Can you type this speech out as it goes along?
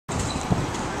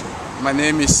My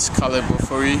name is Caleb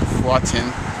Fuatin.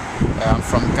 I'm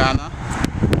from Ghana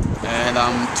and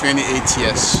I'm 28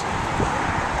 years.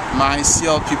 My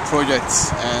CLP project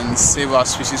and Save Our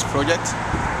Species project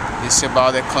is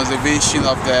about the conservation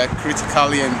of the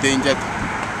critically endangered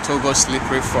Togo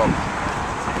slippery frog.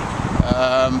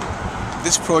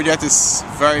 This project is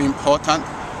very important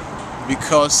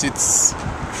because it's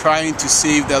trying to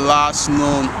save the last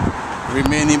known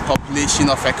remaining population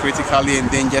of a critically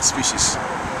endangered species.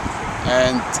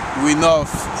 And we know of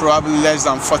probably less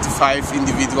than 45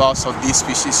 individuals of these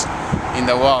species in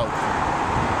the world.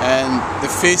 And the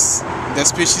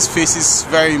species faces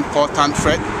very important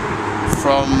threat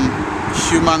from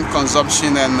human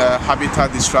consumption and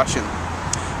habitat destruction.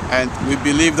 And we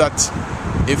believe that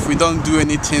if we don't do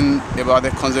anything about the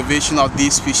conservation of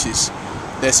these species,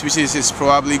 the species is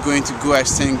probably going to go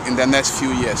extinct in the next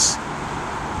few years.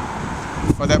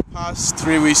 For the past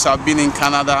 3 weeks I've been in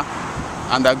Canada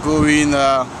undergoing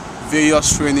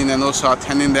various training and also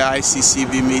attending the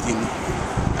ICCB meeting.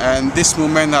 And this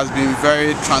moment has been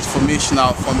very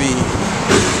transformational for me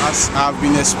as I've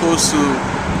been exposed to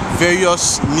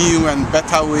various new and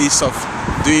better ways of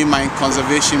doing my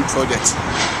conservation project.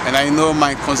 And I know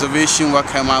my conservation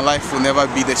work and my life will never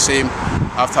be the same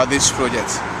after this project.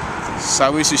 So I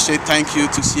wish to say thank you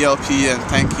to CLP and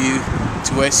thank you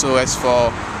to SOS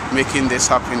for making this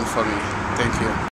happen for me. Thank you.